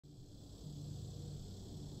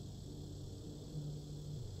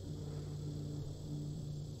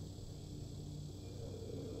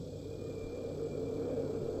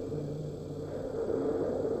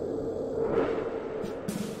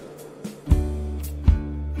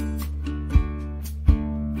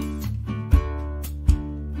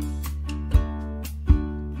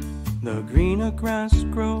The greener grass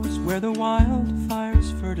grows where the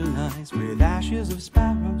wildfires fertilize, with ashes of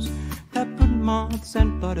sparrows, peppered moths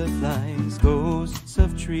and butterflies. Ghosts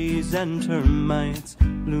of trees and termites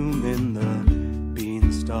bloom in the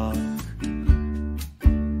beanstalk.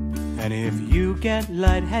 And if you get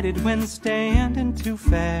lightheaded when standing too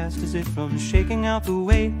fast, is it from shaking out the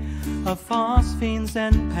weight of phosphenes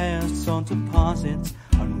and past salt deposits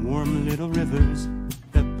on warm little rivers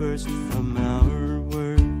that burst from our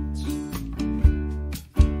words?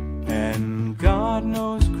 And God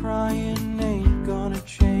knows crying ain't gonna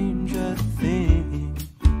change a thing.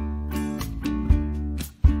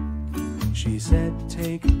 She said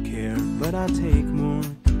take care, but I take more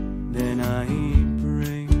than I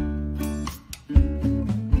bring.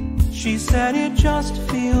 She said it just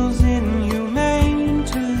feels inhumane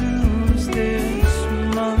to lose this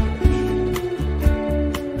much,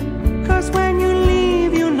 'cause when you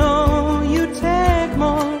leave you know you take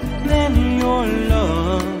more than your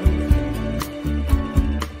love.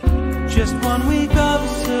 Just 1 week of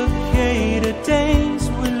cicada days,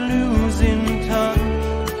 we're losing touch.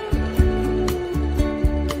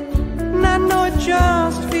 And I know it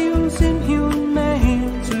just feels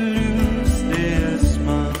inhumane to lose this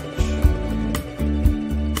much.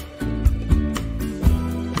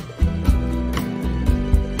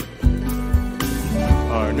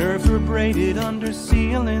 Our nerves were braided under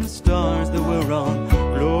ceiling stars that were all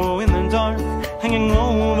glow in the dark, hanging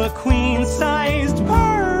over queen-sized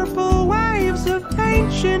purple waves of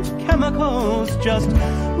ancient chemicals just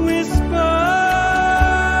whisper.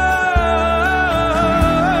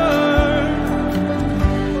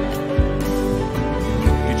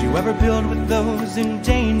 Did you ever build with those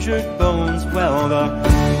endangered bones? Well, the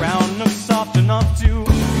ground looks soft enough to